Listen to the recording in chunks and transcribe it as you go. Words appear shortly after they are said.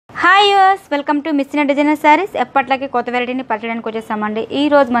Hi use welcome to మిస్సిన designer saris. ఎప్పట్లాగే కొత్త వెరైటీని పట్టడానికి వచ్చేసామండి. ఈ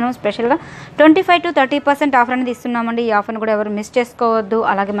రోజు మనం స్పెషల్గా 25 to 30% ఆఫర్ అనేది ఇస్తున్నామండి. ఈ ఆఫర్ని కూడా ఎవరు మిస్ చేసుకోవద్దు.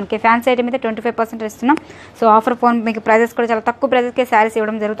 అలాగే మనకి ఫ్యాన్సీ ఐటమ్ అయితే 25% ఇస్తున్నాం. సో ఆఫర్ ఫోన్ మీకు ప్రైజెస్ కూడా చాలా తక్కువ ప్రైజెస్కే శారీస్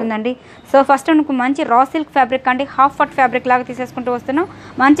ఇవ్వడం జరుగుతుందండి. సో ఫస్ట్ మనకు మంచి రా సిల్క్ ఫ్యాబ్రిక్ అండి, హాఫ్ ఫట్ ఫ్యాబ్రిక్ లాగా తీసేసుకుంటూ వస్తున్నాం.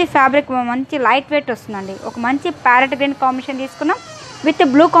 మంచి ఫ్యాబ్రిక్, మంచి లైట్ వెయిట్ వస్తుందండి. ఒక మంచి ప్యారెట్ గ్రీన్ కాంబినేషన్ తీసుకున్నాం with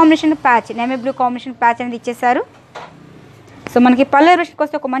blue combination patch, నేమీ blue combination patch అనేది ఇచ్చేసారు. సో మనకి పల్లె రుషికి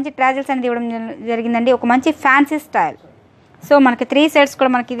వస్తే ఒక మంచి ట్రాజల్స్ అనేది ఇవ్వడం జరిగిందండి. ఒక మంచి ఫ్యాన్సీ స్టైల్. సో మనకి 3 సైడ్స్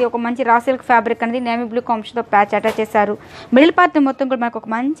కూడా మనకి ఇది ఒక మంచి రా సిల్క్ ఫ్యాబ్రిక్ అనేది నేమీ బ్లూ కాంబినేషన్తో ప్యాచ్ అటాచ్ చేశారు. మిడిల్ పార్ట్ మొత్తం కూడా మనకు ఒక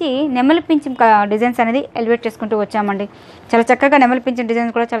మంచి నెమలి పింఛం డిజైన్స్ అనేది ఎలివేట్ చేసుకుంటూ వచ్చామండి. చాలా చక్కగా నెమలి పింఛం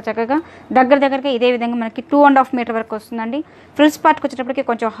డిజైన్స్ కూడా చాలా చక్కగా దగ్గరగా ఇదే విధంగా మనకి 2.5 మీటర్ వరకు వస్తుందండి. ఫ్రిల్స్ పార్ట్కి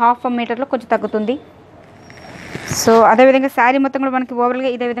వచ్చేటప్పటికి కొంచెం 1/2 మీటర్లో కొంచెం తగ్గుతుంది. సో అదేవిధంగా శారీ మొత్తం కూడా మనకి ఓవరాల్గా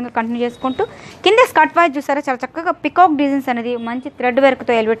ఇదే విధంగా కంటిన్యూ చేసుకుంటూ కింద స్కర్ట్ వైజ్ చూసారా, చాలా చక్కగా పికాక్ డిజైన్స్ అనేది మంచి థ్రెడ్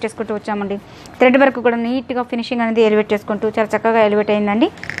వర్క్తో ఎలివేట్ చేసుకుంటూ వచ్చామండి. థ్రెడ్ వర్క్ కూడా నీట్గా ఫినిషింగ్ అనేది ఎలివేట్ చేసుకుంటూ చాలా చక్కగా ఎలివేట్ అయిందండి.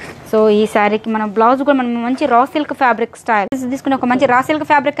 సో ఈ శారీకి మనం బ్లౌజ్ కూడా మనం మంచి రా సిల్క్ ఫ్యాబ్రిక్ స్టైల్ తీసుకుని ఒక మంచి రా సిల్క్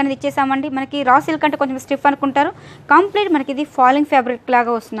ఫ్యాబ్రిక్ అనేది ఇచ్చేసామండి. మనకి రా సిల్క్ అంటే కొంచెం స్టిఫ్ అనుకుంటారు, కంప్లీట్ మనకి ఇది ఫాలింగ్ ఫ్యాబ్రిక్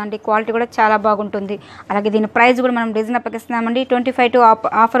లాగా వస్తుందండి. క్వాలిటీ కూడా చాలా బాగుంటుంది. అలాగే దీని ప్రైస్ కూడా మనం రీజనబుల్గా ఇస్తున్నామండి. 25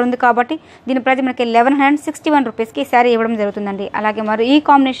 ఆఫర్ ఉంది కాబట్టి దీని ప్రైస్ మనకి 1161 రూపీస్కి ఈ శారీ ఇవ్వడం జరుగుతుందండి. అలాగే మరి ఈ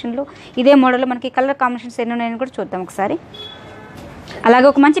కాంబినేషన్లో ఇదే మోడల్లో మనకి కలర్ కాంబినేషన్స్ ఎన్ని ఉన్నాయని కూడా చూద్దాం ఒకసారి. అలాగే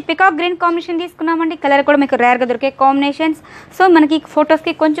ఒక మంచి పికాక్ గ్రీన్ కాంబినేషన్ తీసుకున్నామండి. కలర్ కూడా మీకు రేర్గా దొరికే కాంబినేషన్స్. సో మనకి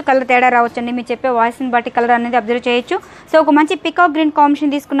ఫొటోస్కి కొంచెం కలర్ తేడా రావచ్చండి, మీరు చెప్పే వాయిస్ని బట్టి కలర్ అనేది అబ్జర్వ్ చేయొచ్చు. సో ఒక మంచి పికాక్ గ్రీన్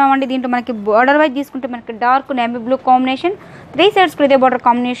కాంబినేషన్ తీసుకున్నామండి. దీంట్లో మనకి బార్డర్ వైజ్ తీసుకుంటే మనకి dark navy blue combination, 3 sides కూడా ఇదే బార్డర్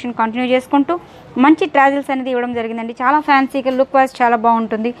కాంబినేషన్ కంటిన్యూ చేసుకుంటూ మంచి ట్రాజల్స్ అనేది ఇవ్వడం జరిగిందండి. చాలా ఫ్యాన్సీగా లుక్ వైజ్ చాలా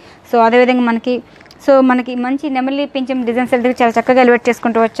బాగుంటుంది. సో అదేవిధంగా మనకి మంచి నెమలి పింఛం డిజైన్స్ అయితే చాలా చక్కగా ఎలివేట్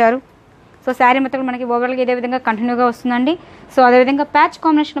చేసుకుంటూ వచ్చారు. సో శారీ మొత్తం మనకి ఓవరాల్గా ఇదే విధంగా కంటిన్యూగా వస్తుందండి. సో అదేవిధంగా ప్యాచ్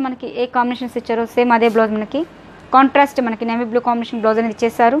కాంబినేషన్ మనకి ఏ కాంబినేషన్స్ ఇచ్చారో సేమ్ అదే బ్లౌజ్ మనకి కాంట్రాస్ట్ మనకి నేవీ బ్లూ కాంబినేషన్ బ్లౌజ్ అనేది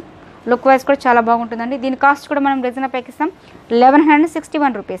ఇచ్చేసారు. లుక్ వైజ్ కూడా చాలా బాగుంటుందండి. దీని కాస్ట్ కూడా మనం రీజనబుల్ ప్యాక్ ఇస్తాం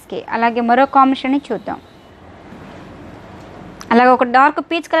 1161 రూపీస్కి. అలాగే మరో కాంబినేషన్ని చూద్దాం. అలాగే ఒక డార్క్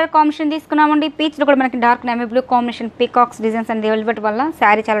పీచ్ కలర్ కాంబినేషన్ తీసుకున్నామండి. పీచ్లో కూడా మనకి dark నేమీ blue combination peacocks designs అనేది వెల్వెట్ వల్ల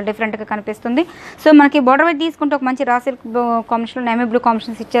శారీ చాలా డిఫరెంట్గా కనిపిస్తుంది. సో మనకి బార్డర్ వైజ్ తీసుకుంటే ఒక మంచి రా సిల్క్ కాంబినేషన్లో నేమీ బ్లూ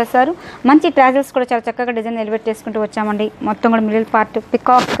కాంబినేషన్స్ ఇచ్చేస్తారు. మంచి ట్రాజల్స్ కూడా చాలా చక్కగా డిజైన్ ఎలివేట్ చేసుకుంటూ వచ్చామండి. మొత్తం కూడా మిడిల్ పార్ట్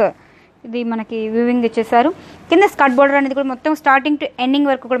పికాక్ ఇది మనకి వీవింగ్ ఇచ్చేసారు. కింద స్కర్ట్ బార్డర్ అనేది కూడా మొత్తం స్టార్టింగ్ టు ఎండింగ్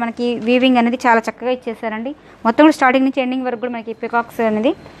వరకు కూడా మనకి వీవింగ్ అనేది చాలా చక్కగా ఇచ్చేసారండి. మొత్తం కూడా స్టార్టింగ్ నుంచి ఎండింగ్ వరకు కూడా మనకి పికాక్స్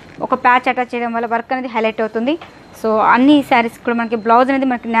అనేది ఒక ప్యాచ్ అటాచ్ చేయడం వల్ల వర్క్ అనేది హైలైట్ అవుతుంది. సో అన్ని శారీస్ కూడా మనకి బ్లౌజ్ అనేది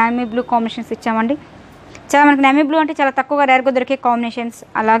మనకి నేమీ బ్లూ కాంబినేషన్స్ ఇచ్చామండి. చాలా మనకి నేమీ బ్లూ అంటే చాలా తక్కువగా రేర్గా దొరికే కాంబినేషన్స్.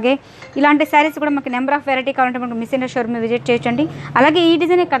 అలాగే ఇలాంటి శారీస్ కూడా మనకి నెంబర్ ఆఫ్ వెరైటీ కావాలంటే మనకి మిస్ ఇండియా షోరూమ్ విజిట్ చేయొచ్చండి. అలాగే ఈ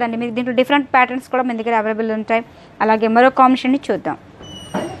డిజైనే కదండి, మీకు దీంట్లో డిఫరెంట్ ప్యాటర్న్స్ కూడా మన దగ్గర అవైలబుల్ ఉంటాయి. అలాగే మరో కాంబినేషన్ని చూద్దాం.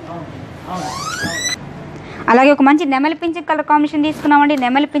 అలాగే ఒక మంచి నెమలి పింఛన్ కలర్ కాంబినేషన్ తీసుకున్నామండి.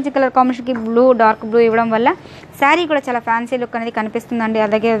 నెమలి పింఛన్ కలర్ కాంబినేషన్కి బ్లూ డార్క్ బ్లూ ఇవ్వడం వల్ల శారీ కూడా చాలా ఫ్యాన్సీ లుక్ అనేది కనిపిస్తుందండి.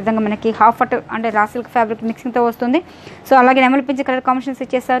 అలాగే విధంగా మనకి హాఫ్ ఫట్ అంటే రా సిల్క్ ఫ్యాబ్రిక్ మిక్సింగ్తో వస్తుంది. సో అలాగే నెమలి పింఛన్ కలర్ కాంబినేషన్స్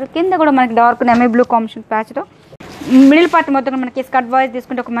ఇచ్చేసారు. కింద కూడా మనకి dark నెమీ blue combination ప్యాచ్తో middle part మొత్తం మనకి స్కర్ట్ వాయిస్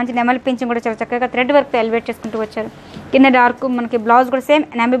తీసుకుంటే ఒక మంచి నెమలి పింఛన్ కూడా చాలా చక్కగా థ్రెడ్ వర్క్తో ఎలివేట్ చేసుకుంటూ వచ్చారు. కింద డార్క్ మనకి బ్లౌజ్ కూడా సేమ్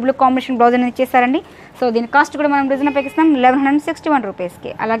నేమీ బ్లూ కాంబినేషన్ బ్లౌజ్ అనేది ఇచ్చేసారండి. సో దీని కాస్ట్ కూడా మనం రీజనబుల్ ప్యాక్ ఇస్తాం 1161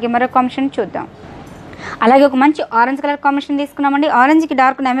 రూపీస్కి. అలాగే మరో కాంబినేషన్ చూద్దాం. అలాగే ఒక మంచి ఆరెంజ్ కలర్ కాంబినేషన్ తీసుకున్నామండి. ఆరెంజ్కి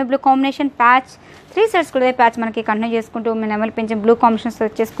dark నేమీ blue combination patch, 3 sides కూడా ప్యాచ్ మనకి కంటిన్యూ చేసుకుంటూ నెమలి పింఛన్ బ్లూ కాంబినేషన్స్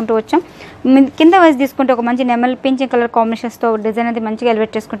చేసుకుంటూ వచ్చాం. కింద వైజ్ తీసుకుంటే ఒక మంచి నెమలి పింఛన్ కలర్ కాంబినేషన్స్తో డిజైన్ అనేది మంచిగా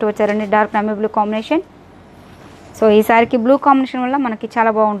ఎలివేట్ చేసుకుంటూ వచ్చారండి. Dark నేమీ blue combination. సో ఈ శారీకి బ్లూ కాంబినేషన్ వల్ల మనకి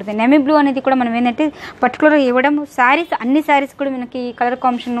చాలా బాగుంటుంది. నేమీ బ్లూ అనేది కూడా మనం ఏంటంటే పర్టికులర్గా ఇవ్వడం శారీస్ అన్ని శారీస్ కూడా మనకి కలర్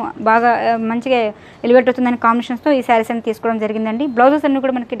కాంబినేషన్ బాగా మంచిగా ఎలివేట్ అవుతుందని కాంబినేషన్స్తో ఈ శారీస్ అనేది తీసుకోవడం జరిగిందండి. బ్లౌజెస్ అన్ని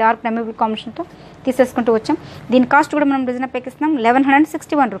కూడా మనకి డార్క్ నేమీ బ్లూ కాంబినేషన్తో తీసేసుకుంటూ వచ్చాం. దీని కాస్ట్ కూడా మనం రీజనబుల్ ప్యాక్ ఇస్తున్నాం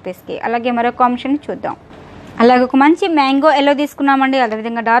 1161 రూపీస్కి. అలాగే మరో కాంబినేషన్ చూద్దాం. అలాగే ఒక మంచి మ్యాంగో ఎల్లో తీసుకున్నామండి.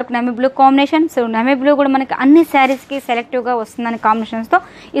 అదేవిధంగా dark నేమీ blue combination. So నేమీ blue కూడా మనకి అన్ని శారీస్కి సెలెక్టివ్గా వస్తుందని కాంబినేషన్స్తో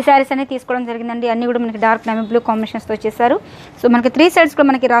ఈ శారీస్ అనేది తీసుకోవడం జరిగిందండి. అన్ని కూడా మనకి డార్క్ నేమీ బ్లూ కాంబినేషన్స్తో వచ్చేసారు. సో మనకి 3 సైడ్స్ కూడా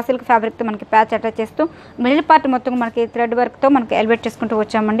మనకి రా సిల్క్ ఫ్యాబ్రిక్తో మనకి ప్యాచ్ అటాచ్ చేస్తూ మిడిల్ పార్ట్ మొత్తం మనకి థ్రెడ్ వర్క్తో మనకి ఎలివేట్ చేసుకుంటూ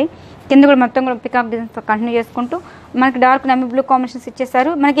వచ్చామండి. కింద కూడా మొత్తం కూడా పికాక్ డిజైన్స్తో కంటిన్యూ చేసుకుంటూ మనకి డార్క్ నేమీ బ్లూ కాంబినేషన్స్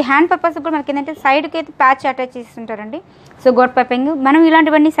ఇచ్చేసారు. మనకి హ్యాండ్ పర్పస్ కూడా మనకి ఏంటంటే సైడ్కి అయితే ప్యాచ్ అటాచ్ చేస్తుంటారండి. సో గోట్ పైపింగ్ మనం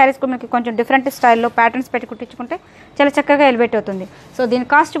ఇలాంటివన్నీ శారీస్ కూడా మనకి కొంచెం డిఫరెంట్ స్టైల్లో ప్యాటర్న్స్ పెట్టి కుట్టించుకుంటే చాలా చక్కగా ఎలివేట్ అవుతుంది. సో దీని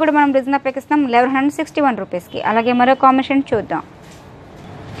కాస్ట్ కూడా మనం రీజనబుల్ ప్యాక్ ఇస్తాం 1161 రూపీస్కి. అలాగే మరో కాంబినేషన్ చూద్దాం.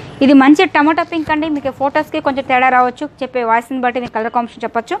 ఇది మంచి టమోటా పింక్ అండి. మీకు ఫొటోస్కి కొంచెం తేడా రావచ్చు, చెప్పే వాయిస్ని బట్టి మీకు కలర్ కాంబినేషన్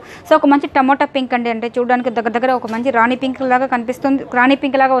చెప్పొచ్చు. సో ఒక మంచి టమోటా పింక్ అండి, అంటే చూడడానికి దగ్గర ఒక మంచి రాణి పింక్ లాగా కనిపిస్తుంది, రాణి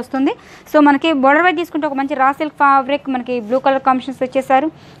పింక్ లాగా వస్తుంది. సో మనకి బోర్డర్ వైజ్ తీసుకుంటే ఒక మంచి రా సిల్క్ ఫ్యాబ్రిక్ మనకి బ్లూ కలర్ కాంబినేషన్స్ వచ్చేసారు.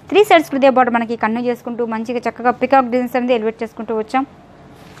 3 సైడ్స్ ఇదే బోర్డర్ మనకి కంటిన్యూ చేసుకుంటూ మంచిగా చక్కగా పికాక్ డిజైన్స్ అనేది ఎలివేట్ చేసుకుంటూ వచ్చాం.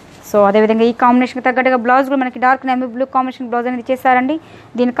 సో అదేవిధంగా ఈ కాంబినేషన్కి తగ్గట్టుగా బ్లౌజ్ కూడా మనకి dark navy blue combination blouse అనేది ఇచ్చేసారండి.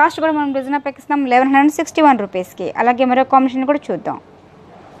 దీని కాస్ట్ కూడా మనం డిజైన్ ఇస్తున్నాం 1161 రూపీస్కి. అలాగే మరో కాంబినేషన్ కూడా చూద్దాం.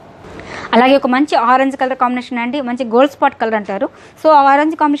 అలాగే ఒక మంచి ఆరెంజ్ కలర్ కాంబినేషన్ అండి, మంచి గోల్డ్ స్పాట్ కలర్ అంటారు. సో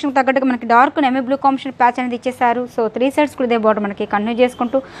ఆరెంజ్ కాంబినేషన్ తగ్గట్టుగా మనకి dark navy blue combination patch అనేది ఇచ్చేసారు. సో 3 సైడ్స్ కూడా ఇదే బోర్డర్ మనకి కంటిన్యూ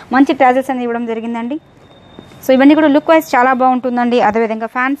చేసుకుంటూ మంచి ట్రాజెస్ అనేది ఇవ్వడం జరిగిందండి. సో ఇవన్నీ కూడా లుక్ వైజ్ చాలా బాగుంటుందండి. అదేవిధంగా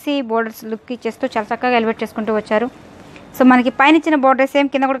ఫ్యాన్సీ బోర్డర్స్ లుక్ ఇచ్చేస్తూ చాలా చక్కగా ఎలివేట్ చేసుకుంటూ వచ్చారు. సో మనకి పైన ఇచ్చిన బోర్డర్ సేమ్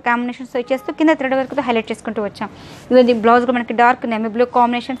కింద కూడా కాంబినేషన్స్ ఇచ్చేస్తూ కింద థ్రెడ్ వరకు హైలైట్ చేసుకుంటూ వచ్చాం. ఇది బ్లౌజ్ కూడా మనకి డార్క్ నేవీ బ్లూ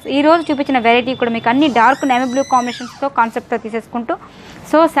కాంబినేషన్స్. ఈ రోజు చూపించిన వెరైటీ కూడా మీకు అన్ని డార్క్ నేవీ బ్లూ కాంబినేషన్స్తో కాన్సెప్ట్తో తీసేసుకుంటూ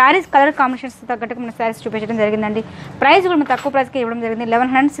సో శారీస్ కలర్ కాంబినేషన్స్ తగ్గట్టుగా మన శారీస్ చూపించడం జరిగిందండి. ప్రైస్ కూడా తక్కువ ప్రైస్కి ఇవ్వడం జరిగింది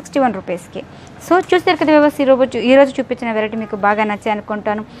 1161 రూపీస్కి. సో చూస్తారు కదా వ్యవస్థ ఈ రోజు చూపించిన వెరైటీ మీకు బాగా నచ్చాయి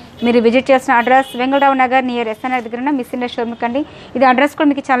అనుకుంటాను. మీరు విజిట్ చేసిన address Vengala Rao Nagar near SNR దగ్గర మిస్ ఇండియా షోరూమ్ కండి. ఇది అడ్రస్ కూడా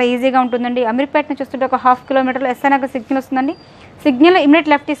మీకు చాలా ఈజీగా ఉంటుందండి. అమీర్పేటను చూస్తుంటే ఒక 1/2 కిలోమీటర్లో ఎస్ఎన్ఆర్ నగర్ సిగ్నల్ వస్తుందండి. సిగ్నల్ ఇమిడియట్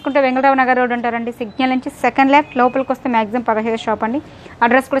లెఫ్ట్ తీసుకుంటే వెంగళరావు నగర్ రోడ్ అంటారండి. సిగ్నల్ నుంచి సెకండ్ లెఫ్ట్ లోపలికి వస్తే మ్యాక్సిమం 15 షాప్ అండి.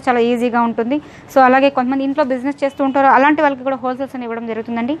 అడ్రస్ కూడా చాలా ఈజీగా ఉంటుంది. సో అలాగే కొంతమంది ఇంట్లో బిజినెస్ చేస్తూ ఉంటారు, అలాంటి వాళ్ళకి కూడా హోల్సేల్స్ అని ఇవ్వడం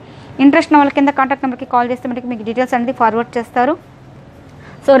జరుగుతుందండి. ఇంట్రెస్ట్ ఉన్న వాళ్ళ కింద కాంటాక్ట్ నెంబర్కి కాల్ చేస్తే మనకి మీకు డీటెయిల్స్ అనేది ఫార్వర్డ్ చేస్తారు.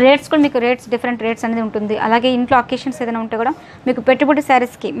 సో రేట్స్ కూడా మీకు డిఫరెంట్ రేట్స్ అనేది ఉంటుంది. అలాగే ఇంట్లో అకేషన్స్ ఏదైనా ఉంటే కూడా మీకు పెట్టుబడి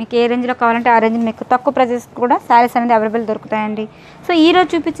శారీస్కి మీకు ఏ రేంజ్లో కావాలంటే ఆ రేంజ్ మీకు తక్కువ ప్రైజెస్ కూడా శారీస్ అనేది అవైలబుల్ దొరుకుతాయండి. సో ఈ రోజు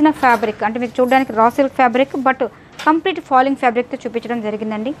చూపించిన ఫ్యాబ్రిక్ అంటే మీకు చూడడానికి raw silk fabric but complete falling ఫ్యాబ్రిక్తో చూపించడం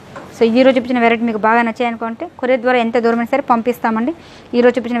జరిగిందండి. సో ఈ రోజు చూపించిన వెరైటీ మీకు బాగా నచ్చాయి అనుకుంటే కొరియర్ ద్వారా ఎంత దూరమైనా సరే పంపిస్తామండి. ఈ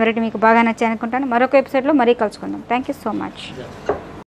రోజు చూపించిన వెరైటీ మీకు బాగా నచ్చాయి అనుకుంటాను. మరొక ఎపిసోడ్లో మరీ కలుసుకుందాం. Thank you so much.